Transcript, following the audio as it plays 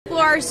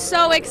are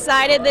so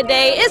excited. The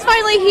day is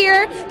finally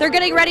here. They're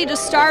getting ready to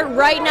start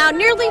right now.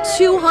 Nearly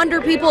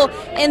 200 people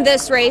in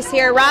this race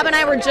here. Rob and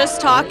I were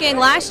just talking.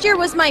 Last year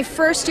was my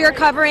first year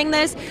covering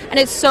this, and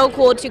it's so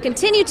cool to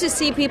continue to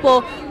see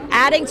people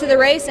adding to the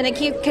race, and it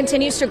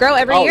continues to grow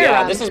every year.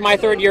 Yeah, this is my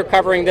third year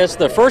covering this.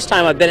 The first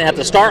time I've been at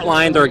the start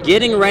line. They're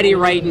getting ready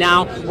right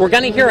now. We're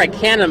going to hear a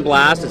cannon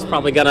blast. It's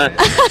probably going to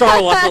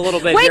startle us a little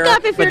bit Wake here.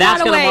 up if but you're that's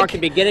not going to awake. mark the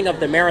beginning of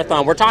the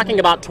marathon. We're talking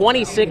about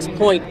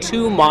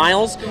 26.2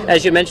 miles.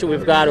 As you mentioned,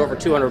 we've got over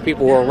 200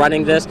 people who are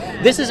running this.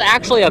 This is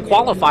actually a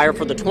qualifier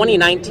for the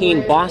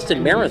 2019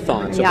 Boston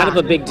Marathon. So kind of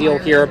a big deal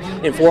here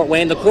in Fort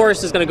Wayne. The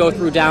course is going to go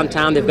through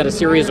downtown. They've got a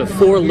series of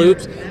 4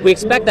 loops. We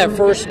expect that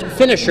first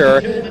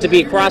finisher to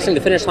be crossing the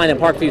finish line in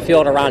Parkview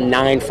Field around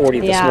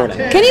 9:40 this morning.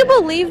 Can you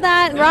believe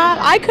that, Rob?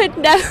 I could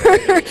never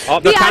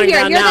be out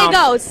here. Here now. they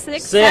go.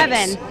 6,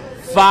 7.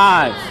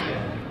 5,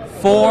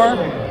 4,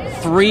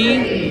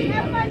 3,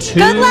 2,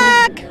 Good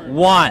luck.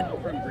 1.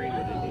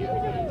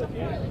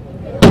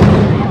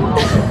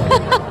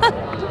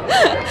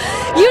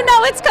 You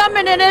know it's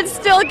coming and it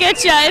still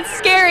gets you. It's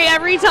scary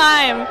every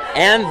time.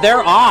 And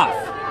they're off.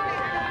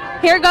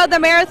 Here go the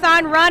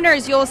marathon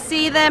runners. You'll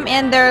see them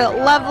in their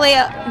lovely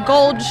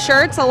gold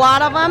shirts, a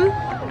lot of them.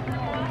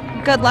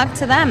 Good luck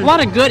to them. A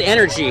lot of good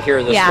energy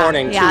here this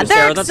morning, too, they're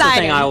Sarah. That's the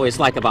excited. thing I always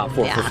like about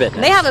 4for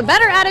Fitness. They have a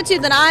better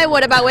attitude than I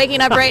would about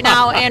waking up right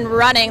now and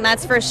running,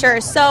 that's for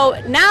sure.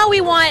 So now we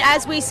want,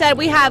 as we said,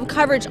 we have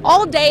coverage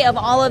all day of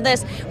all of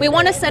this. We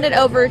want to send it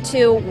over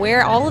to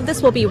where all of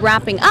this will be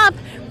wrapping up.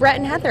 Brett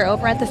and Heather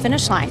over at the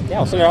finish line. Yeah,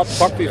 we'll send it out to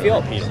Parkview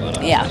Field.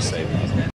 Yeah.